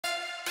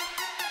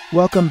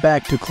Welcome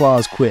back to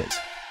Claw's Quiz.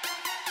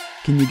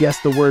 Can you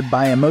guess the word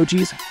by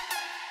emojis?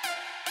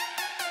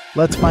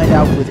 Let's find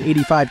out with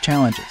 85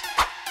 challenges.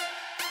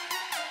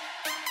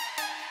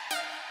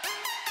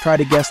 Try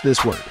to guess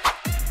this word.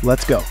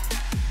 Let's go.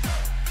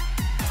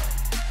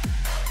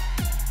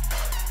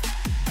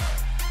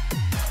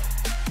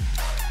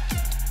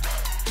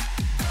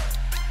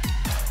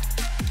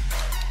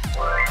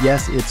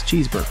 Yes, it's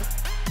cheeseburger.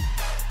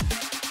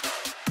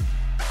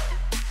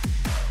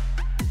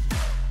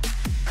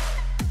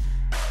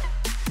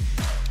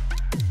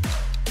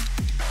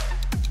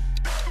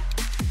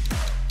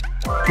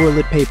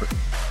 Toilet paper.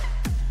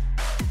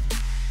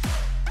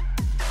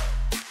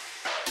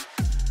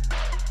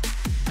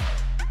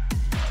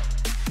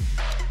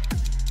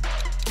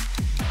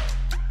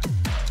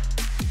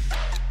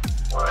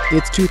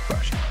 It's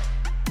toothbrush.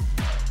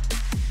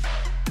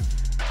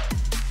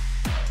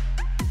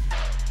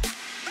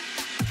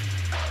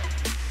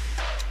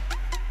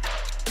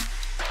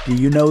 Do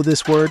you know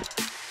this word?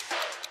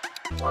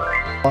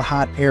 A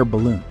hot air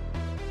balloon.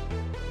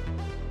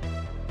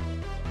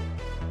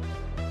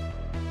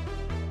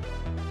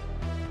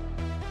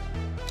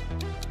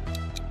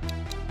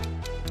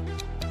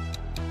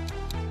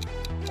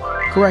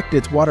 Correct,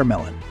 it's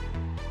watermelon.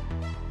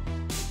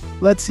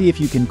 Let's see if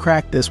you can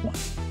crack this one.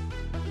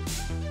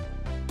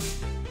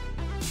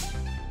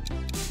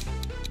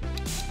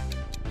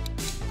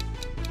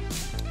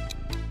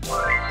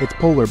 It's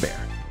polar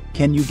bear.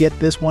 Can you get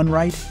this one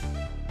right?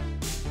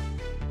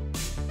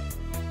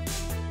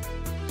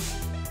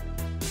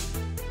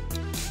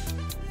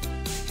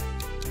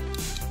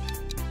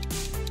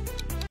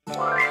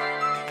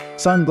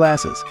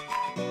 Sunglasses.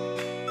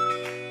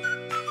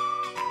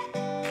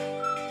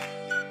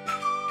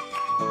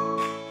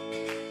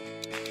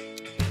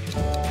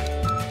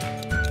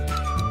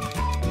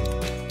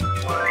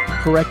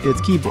 Correct, it's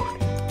keyboard.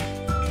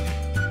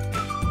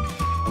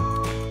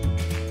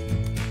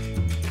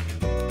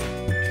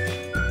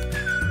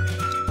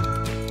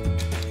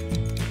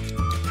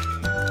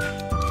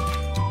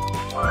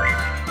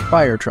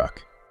 Fire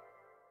truck.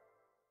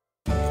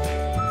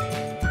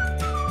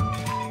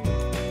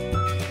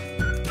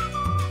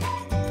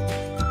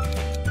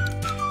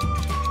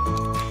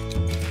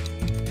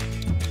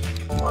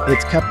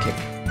 It's Cupcake.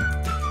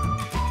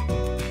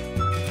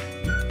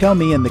 Tell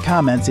me in the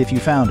comments if you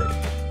found it.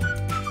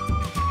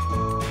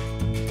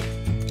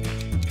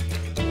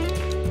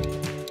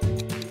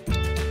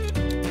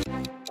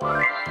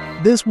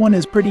 This one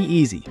is pretty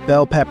easy.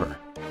 Bell pepper.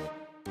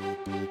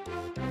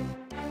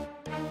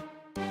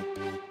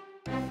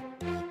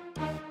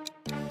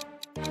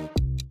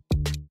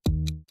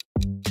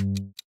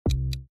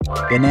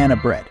 Banana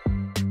bread.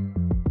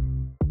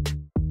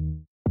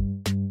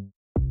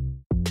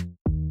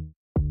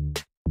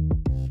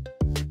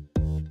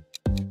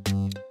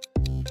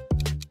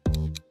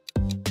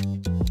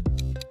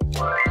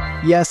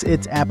 Yes,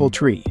 it's apple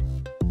tree.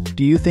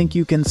 Do you think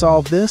you can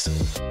solve this?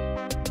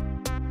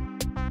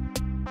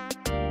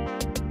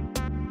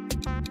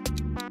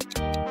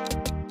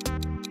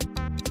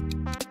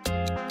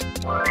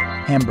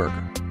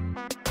 Hamburger.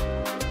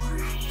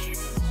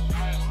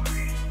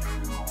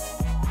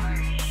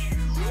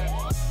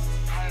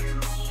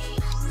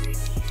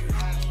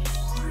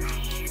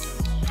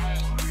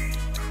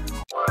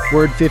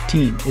 Word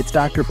 15, it's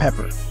Dr.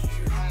 Pepper.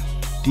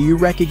 Do you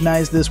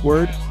recognize this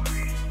word?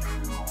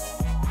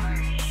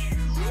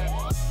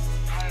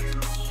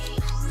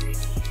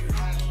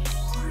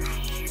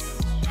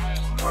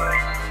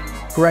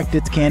 Correct,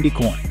 it's candy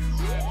corn.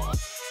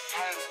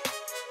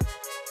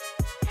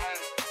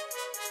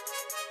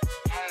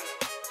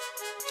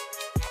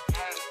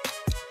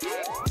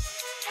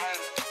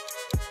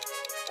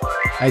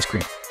 Ice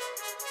cream.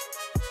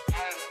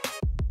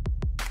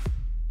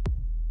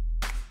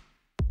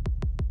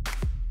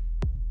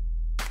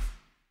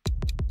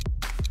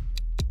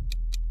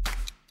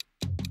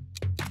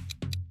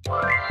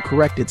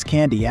 Correct, it's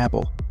candy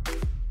apple.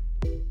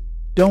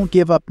 Don't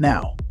give up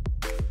now.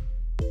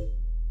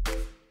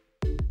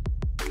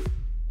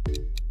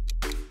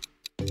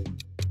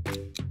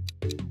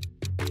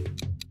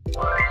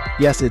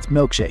 Yes, it's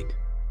milkshake.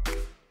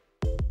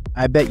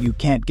 I bet you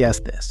can't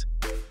guess this.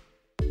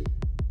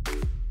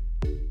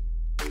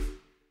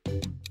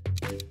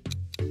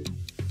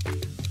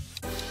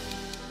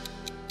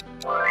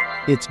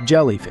 It's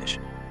jellyfish.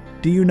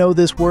 Do you know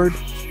this word?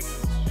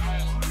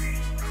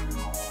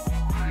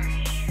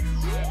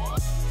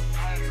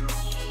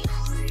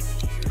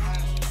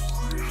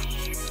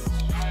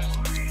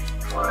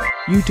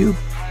 YouTube.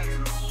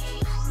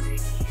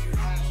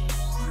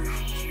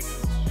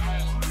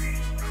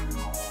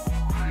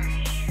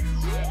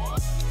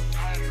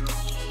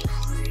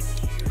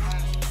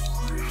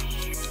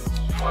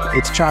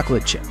 It's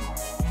chocolate chip.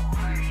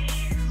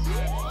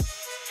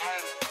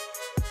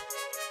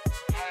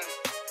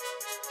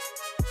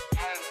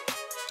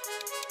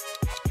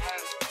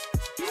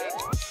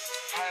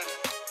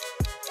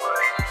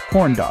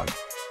 Corn dog.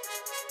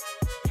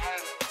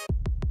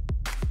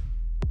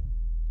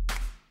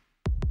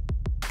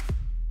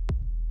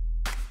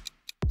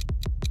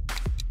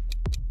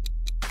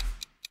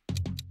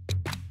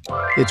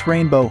 It's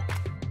rainbow.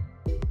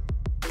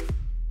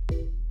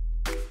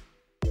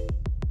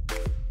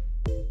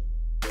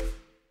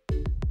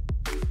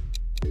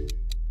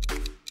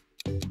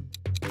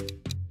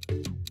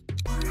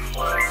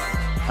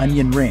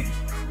 Onion ring.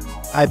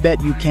 I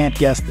bet you can't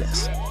guess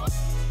this.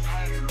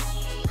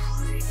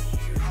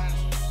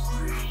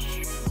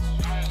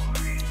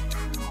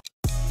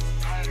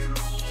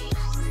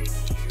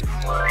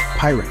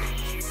 Pirate.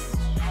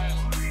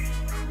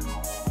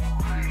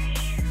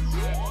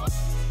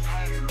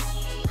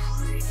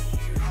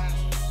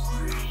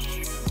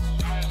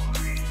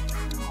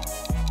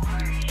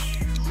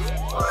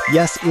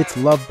 Yes, it's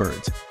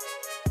lovebirds.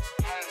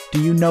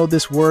 Do you know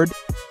this word?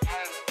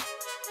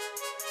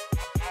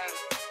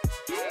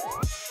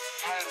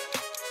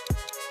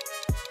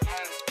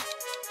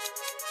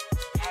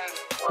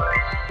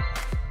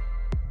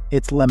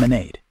 It's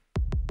lemonade.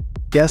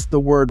 Guess the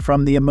word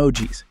from the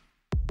emojis.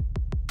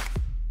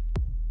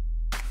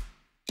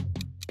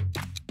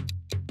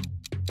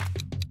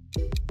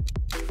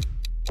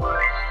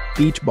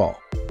 Beach ball.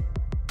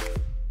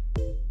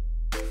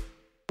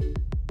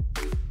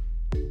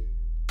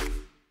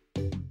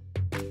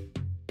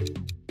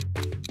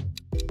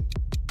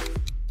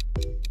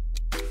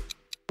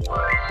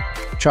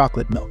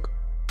 Chocolate milk.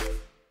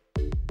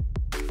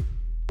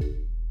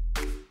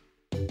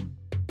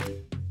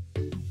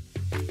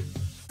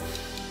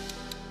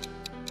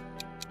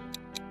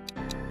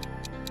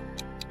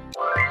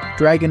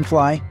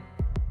 Dragonfly.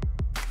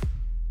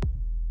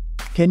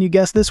 Can you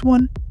guess this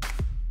one?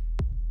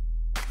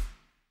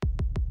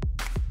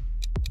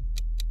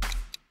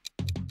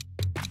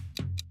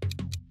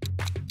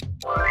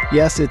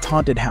 Yes, it's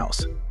haunted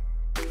house.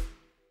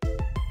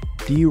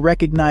 Do you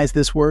recognize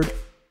this word?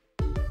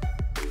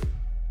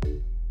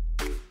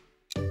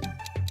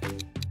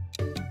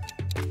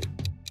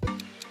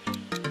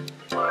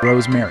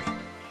 Rosemary.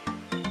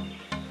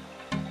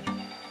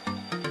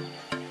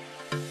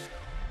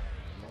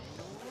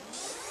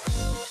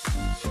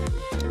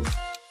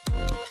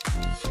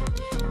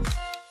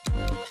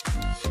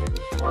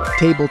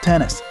 Table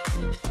tennis.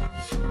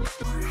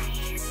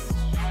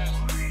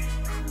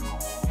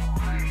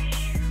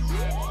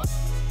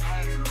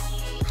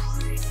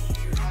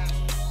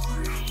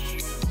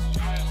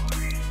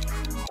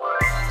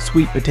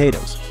 Sweet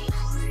potatoes.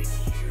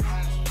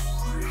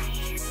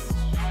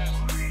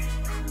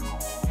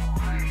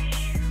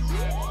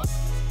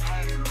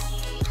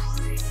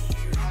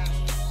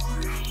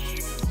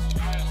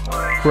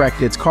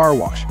 Correct, it's car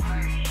wash.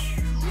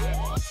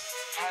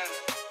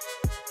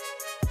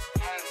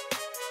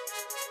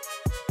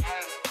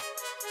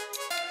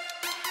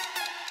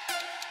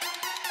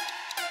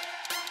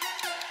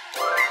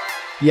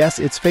 Yes,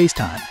 it's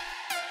FaceTime.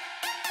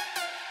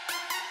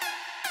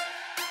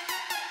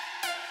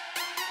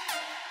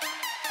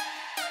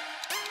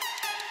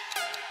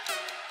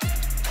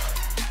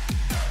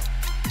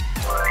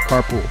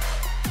 Carpool.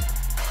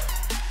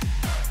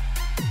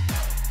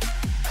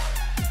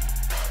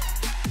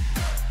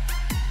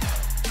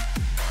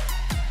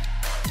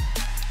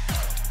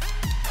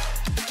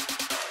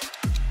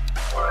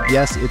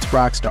 Yes, it's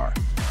Rockstar.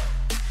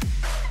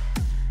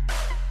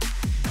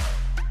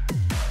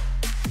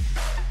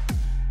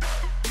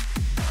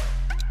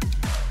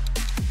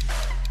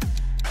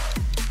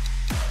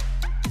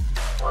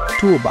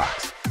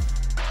 Toolbox.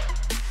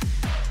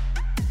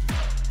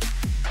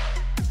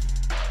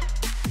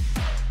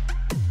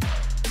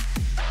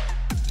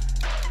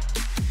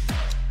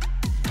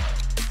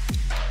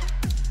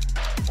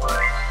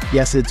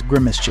 Yes, it's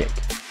Grimace Shake.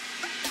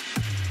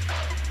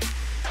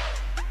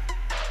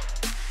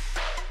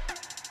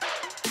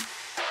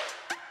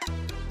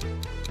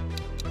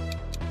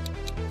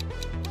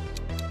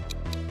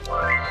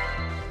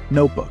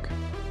 Notebook.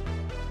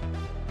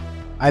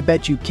 I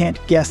bet you can't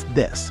guess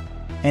this.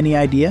 Any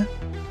idea?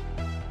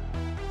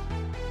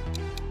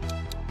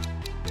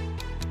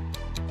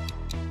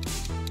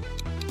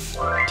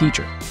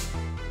 Teacher.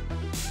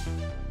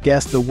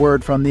 Guess the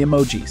word from the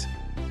emojis.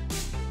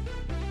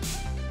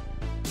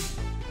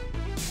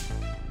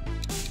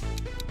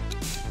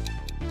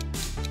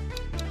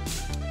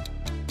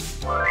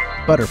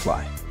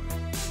 Butterfly.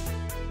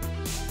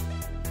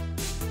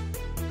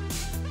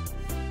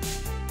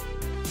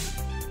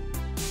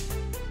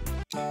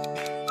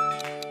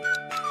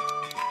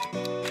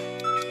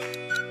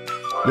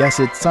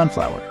 Yes, it's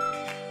sunflower.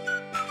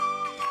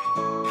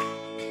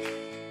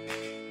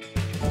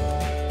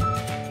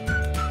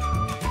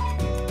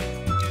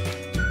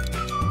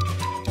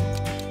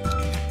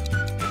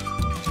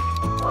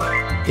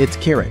 It's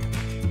carrot.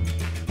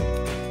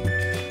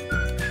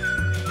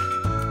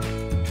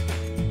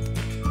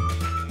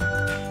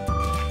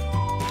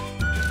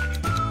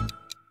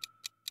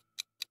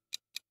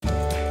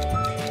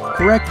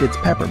 Correct, it's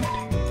peppermint.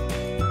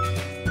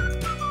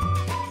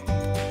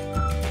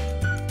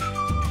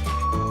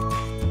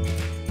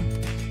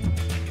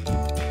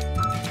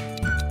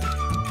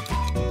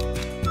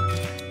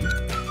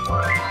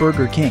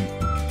 Burger King.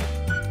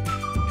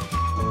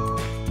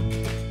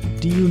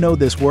 Do you know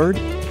this word?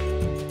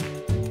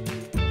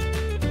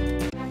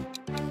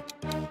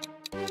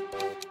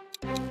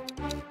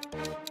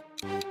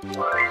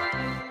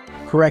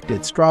 Correct,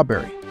 it's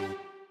strawberry.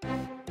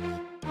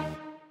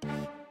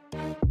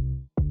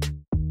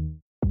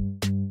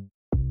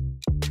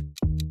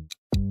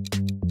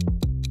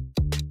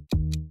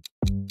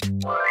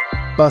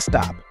 Bus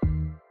stop.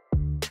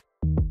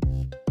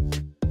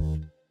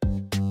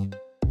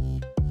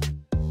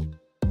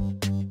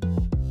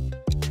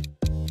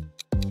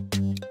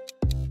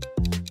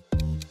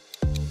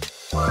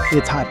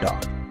 It's hot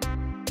dog.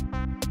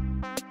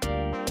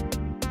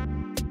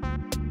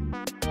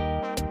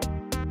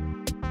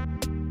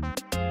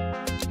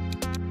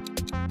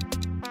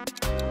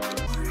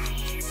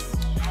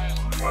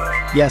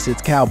 Yes,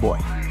 it's cowboy.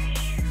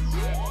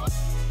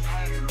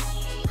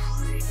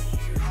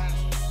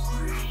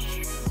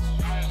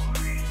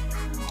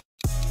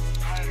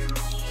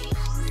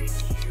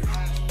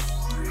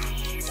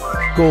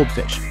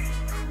 Goldfish.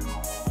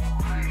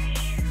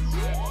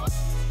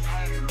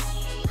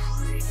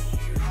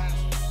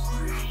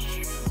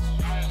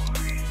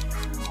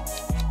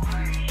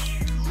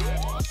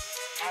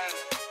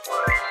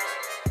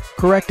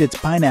 Correct, it's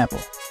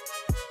pineapple.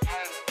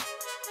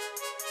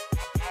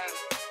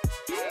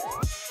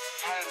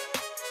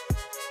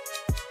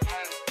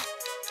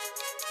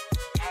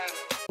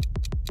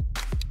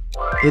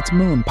 It's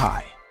moon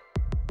pie.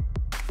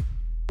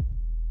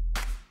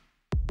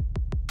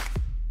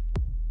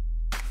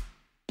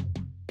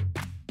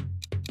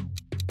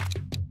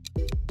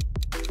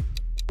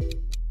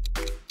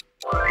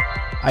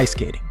 Ice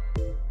skating.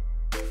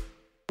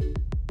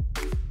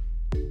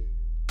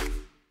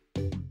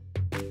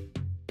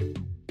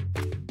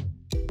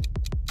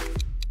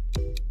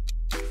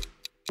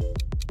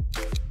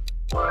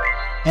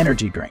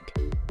 Energy drink.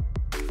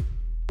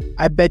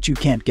 I bet you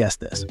can't guess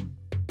this.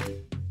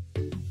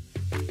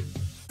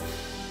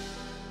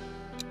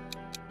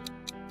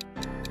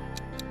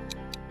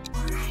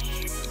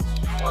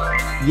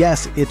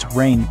 Yes, it's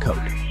raincoat.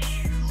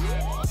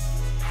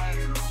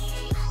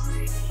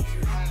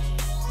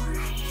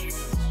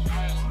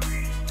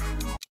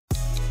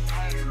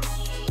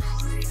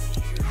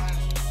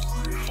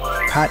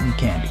 Cotton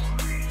candy.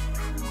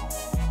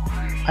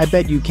 I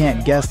bet you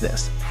can't guess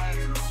this.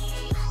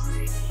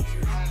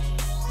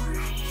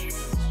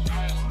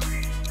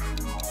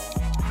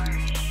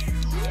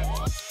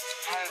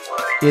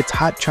 It's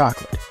hot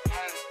chocolate.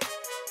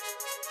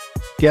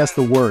 Guess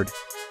the word.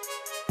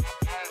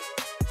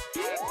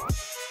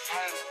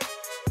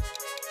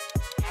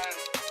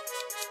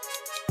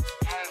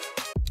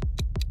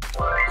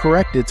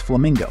 Correct, it's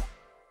flamingo.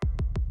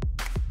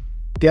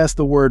 Guess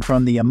the word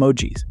from the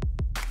emojis.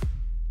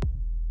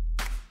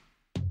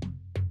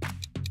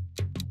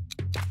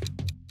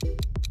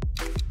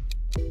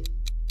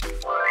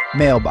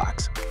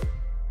 Mailbox.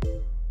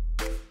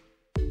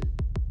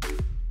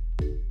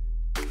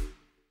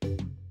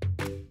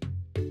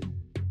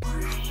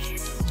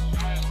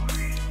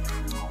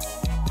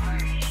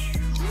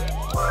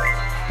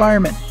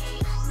 Fireman.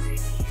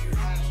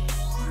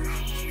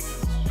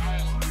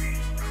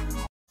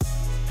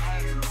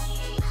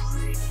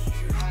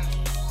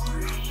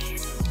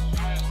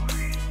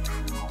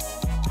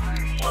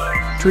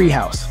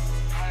 Treehouse.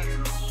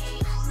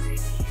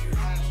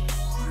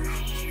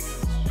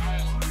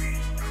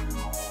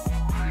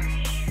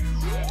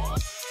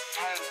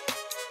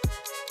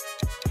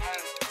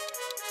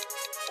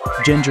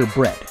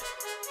 Gingerbread.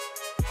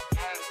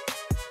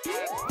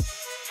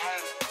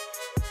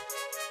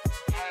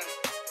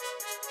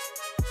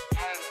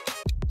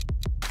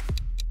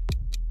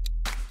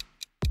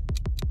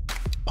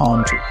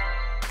 Palm tree.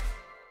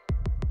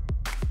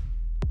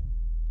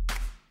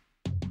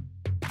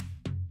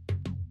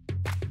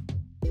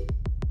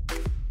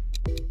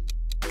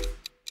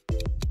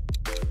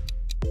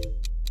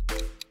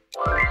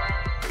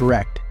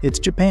 Correct, it's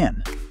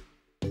Japan.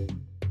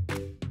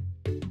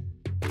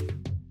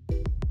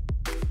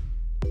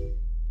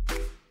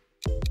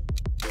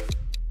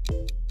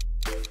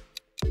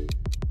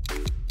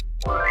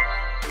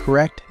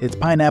 Correct, it's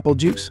pineapple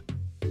juice.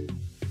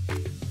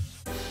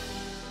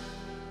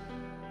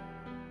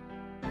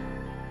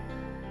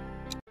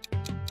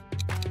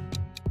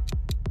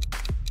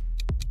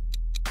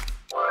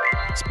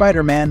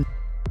 Spider-Man.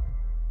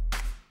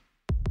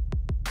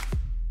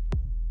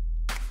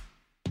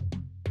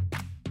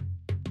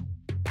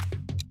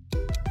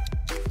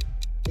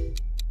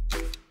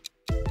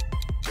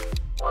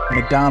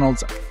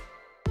 McDonald's.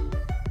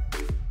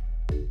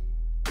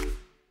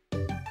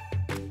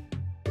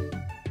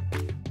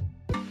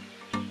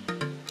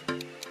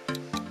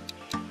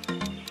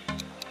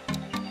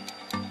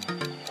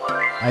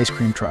 Ice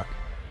cream truck.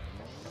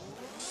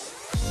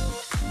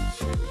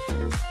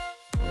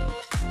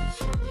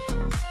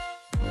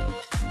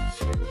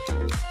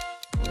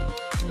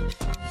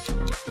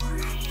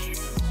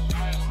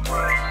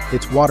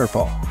 It's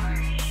waterfall.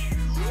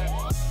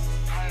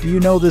 Do you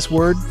know this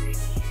word?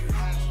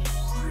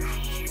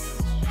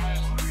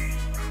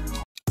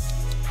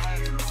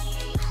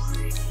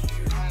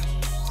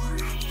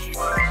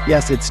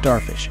 Yes, it's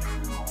starfish.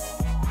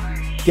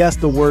 Guess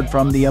the word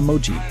from the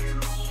emoji.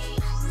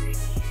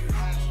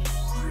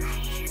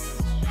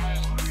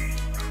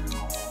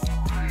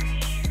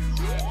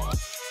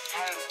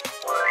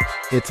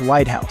 it's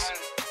lighthouse.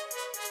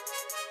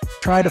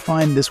 Try to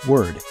find this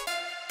word.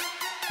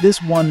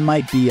 This one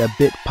might be a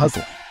bit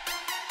puzzling.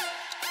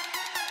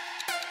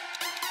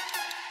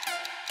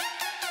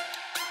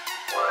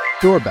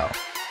 Doorbell.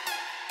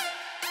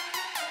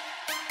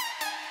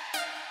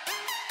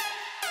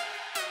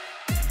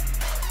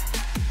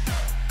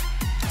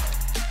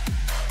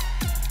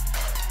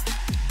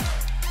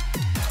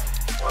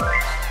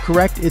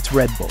 Correct, it's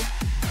Red Bull.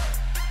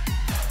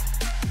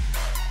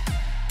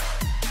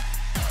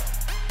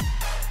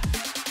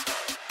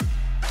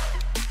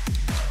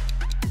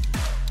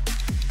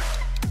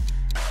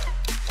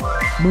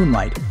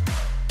 Moonlight.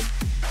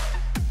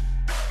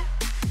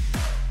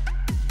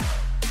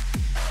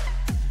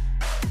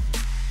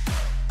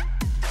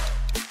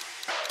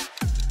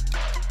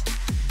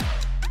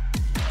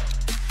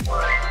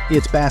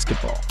 It's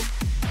basketball.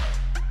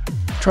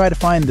 Try to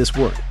find this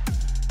word.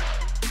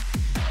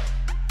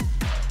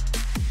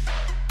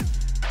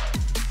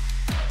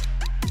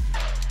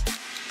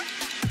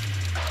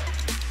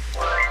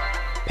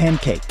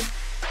 Pancake.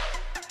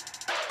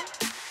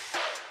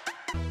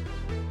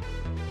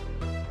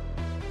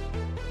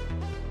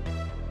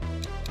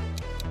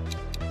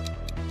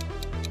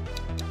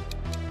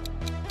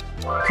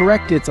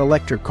 Correct, it's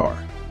electric car.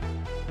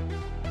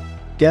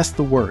 Guess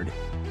the word.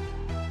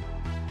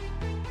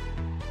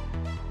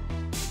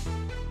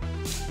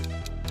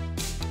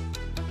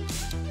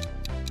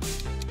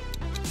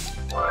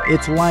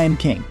 It's Lion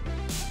King.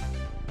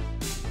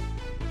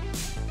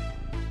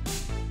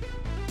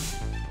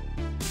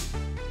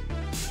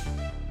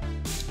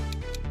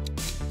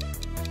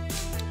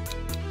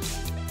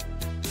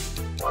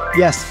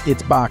 Yes,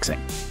 it's boxing.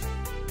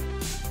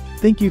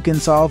 Think you can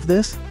solve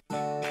this?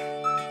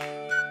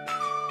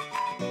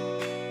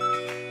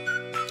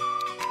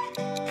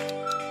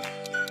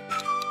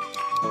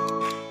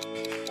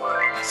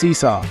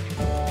 Seesaw.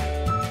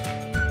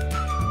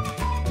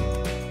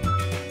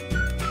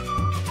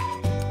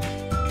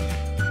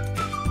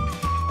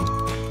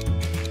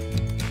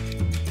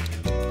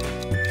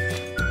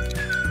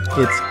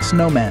 It's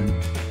snowman.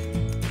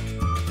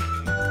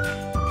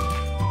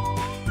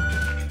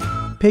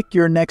 Pick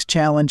your next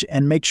challenge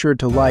and make sure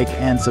to like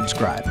and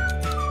subscribe.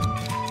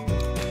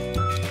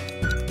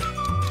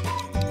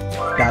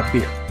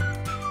 Beer.